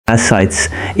Ascites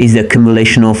is the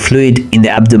accumulation of fluid in the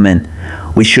abdomen,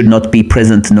 which should not be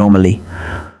present normally.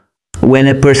 When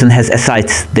a person has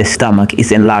ascites, the stomach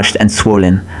is enlarged and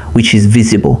swollen, which is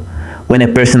visible. When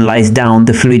a person lies down,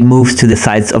 the fluid moves to the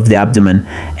sides of the abdomen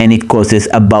and it causes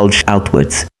a bulge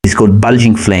outwards. It's called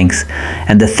bulging flanks.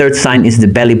 And the third sign is the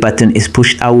belly button is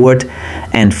pushed outward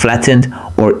and flattened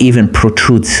or even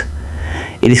protrudes.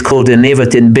 It is called an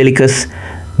everted umbilicus.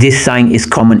 This sign is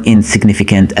common in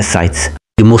significant ascites.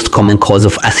 The most common cause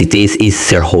of ascites is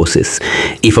cirrhosis.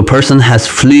 If a person has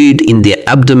fluid in the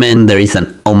abdomen, there is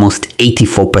an almost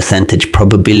 84%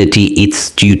 probability it's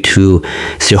due to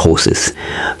cirrhosis.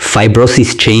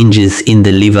 Fibrosis changes in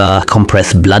the liver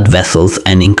compress blood vessels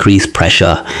and increase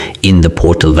pressure in the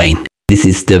portal vein. This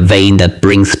is the vein that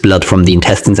brings blood from the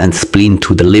intestines and spleen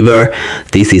to the liver.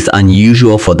 This is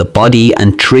unusual for the body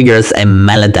and triggers a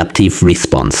maladaptive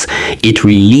response. It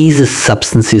releases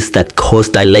substances that cause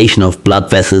dilation of blood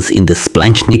vessels in the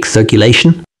splanchnic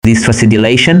circulation. This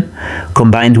vasodilation,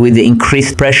 combined with the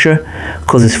increased pressure,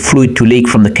 causes fluid to leak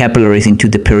from the capillaries into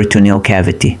the peritoneal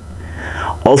cavity.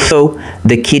 Also,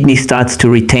 the kidney starts to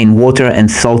retain water and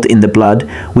salt in the blood,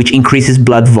 which increases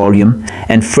blood volume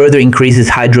and further increases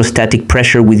hydrostatic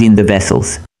pressure within the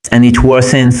vessels. And it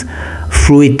worsens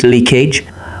fluid leakage,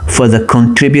 further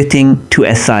contributing to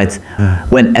ascites.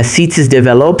 When ascites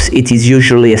develops, it is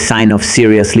usually a sign of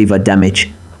serious liver damage.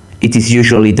 It is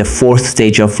usually the fourth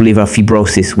stage of liver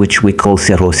fibrosis, which we call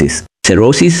cirrhosis.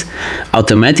 Cirrhosis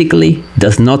automatically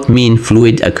does not mean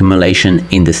fluid accumulation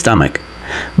in the stomach.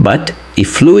 But if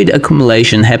fluid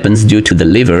accumulation happens due to the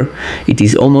liver, it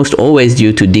is almost always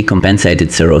due to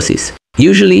decompensated cirrhosis.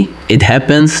 Usually, it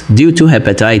happens due to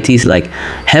hepatitis like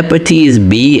hepatitis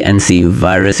B and C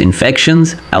virus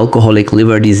infections, alcoholic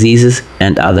liver diseases,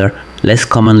 and other less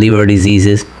common liver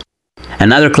diseases.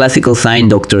 Another classical sign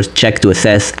doctors check to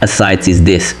assess ascites is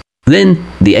this. Then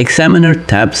the examiner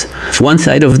taps one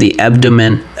side of the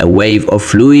abdomen. A wave of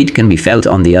fluid can be felt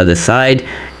on the other side.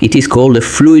 It is called a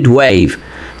fluid wave.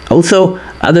 Also,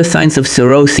 other signs of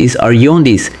cirrhosis are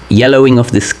jaundice, yellowing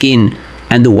of the skin,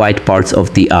 and the white parts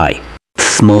of the eye.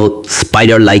 Small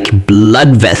spider-like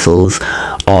blood vessels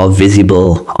are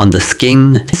visible on the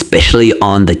skin, especially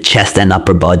on the chest and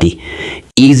upper body.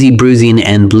 Easy bruising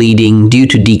and bleeding due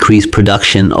to decreased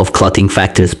production of clotting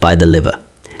factors by the liver.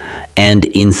 And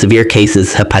in severe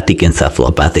cases, hepatic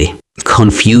encephalopathy.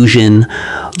 Confusion,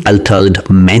 altered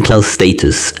mental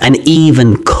status, and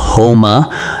even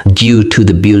coma due to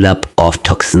the buildup of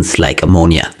toxins like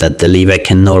ammonia that the liver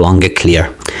can no longer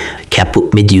clear.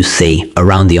 Caput medusae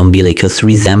around the umbilicus,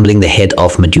 resembling the head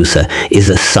of Medusa, is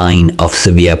a sign of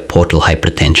severe portal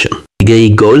hypertension. The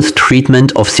goal's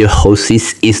treatment of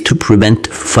cirrhosis is to prevent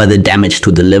further damage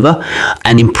to the liver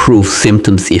and improve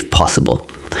symptoms if possible.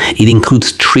 It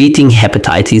includes treating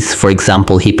hepatitis, for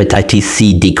example, hepatitis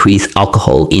C, decrease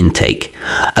alcohol intake.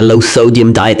 A low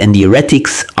sodium diet and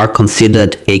diuretics are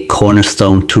considered a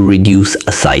cornerstone to reduce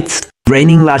ascites.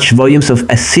 Draining large volumes of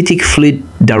ascitic fluid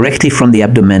directly from the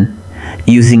abdomen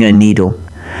using a needle.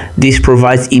 This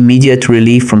provides immediate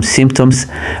relief from symptoms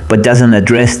but doesn't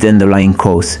address the underlying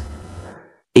cause.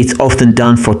 It's often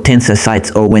done for tense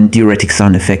ascites or when diuretics are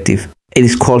ineffective. It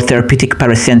is called therapeutic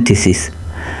paracentesis.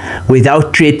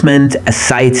 Without treatment,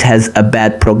 ascites has a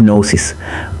bad prognosis.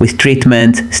 With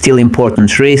treatment, still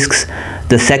important risks.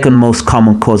 The second most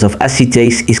common cause of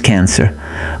ascites is cancer,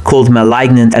 called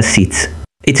malignant ascites.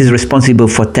 It is responsible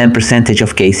for 10%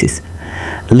 of cases.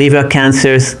 Liver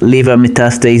cancers, liver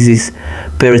metastases,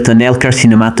 peritoneal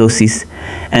carcinomatosis,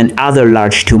 and other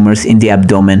large tumors in the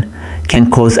abdomen can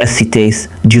cause ascites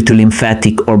due to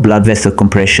lymphatic or blood vessel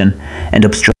compression and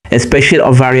obstruction. Especially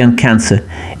ovarian cancer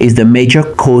is the major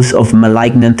cause of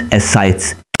malignant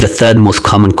ascites. The third most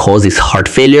common cause is heart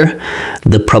failure.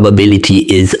 The probability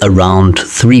is around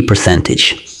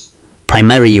 3%.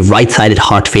 Primary right-sided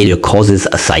heart failure causes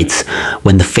ascites.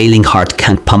 When the failing heart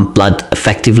can't pump blood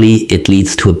effectively, it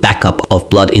leads to a backup of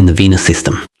blood in the venous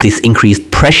system. This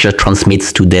increased pressure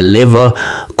transmits to the liver,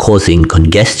 causing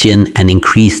congestion and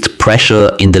increased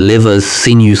pressure in the liver's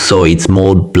sinusoid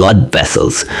small blood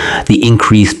vessels. The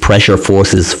increased pressure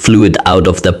forces fluid out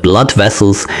of the blood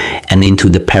vessels and into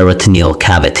the peritoneal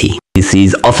cavity. This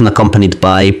is often accompanied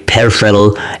by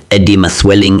peripheral edema,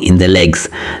 swelling in the legs.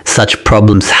 Such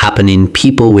problems happen in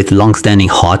people with long-standing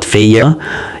heart failure,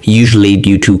 usually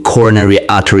due to coronary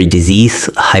artery disease,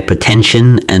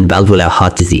 hypertension, and valvular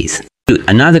heart disease.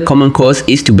 Another common cause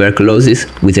is tuberculosis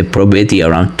with a probability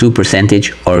around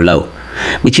 2% or low,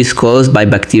 which is caused by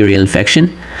bacterial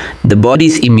infection. The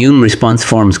body's immune response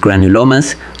forms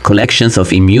granulomas, collections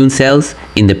of immune cells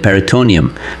in the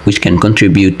peritoneum, which can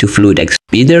contribute to fluid extraction.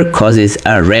 Either causes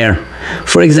are rare.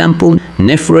 For example,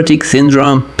 nephrotic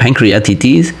syndrome,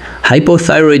 pancreatitis,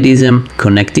 hypothyroidism,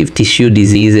 connective tissue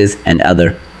diseases, and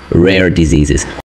other rare diseases.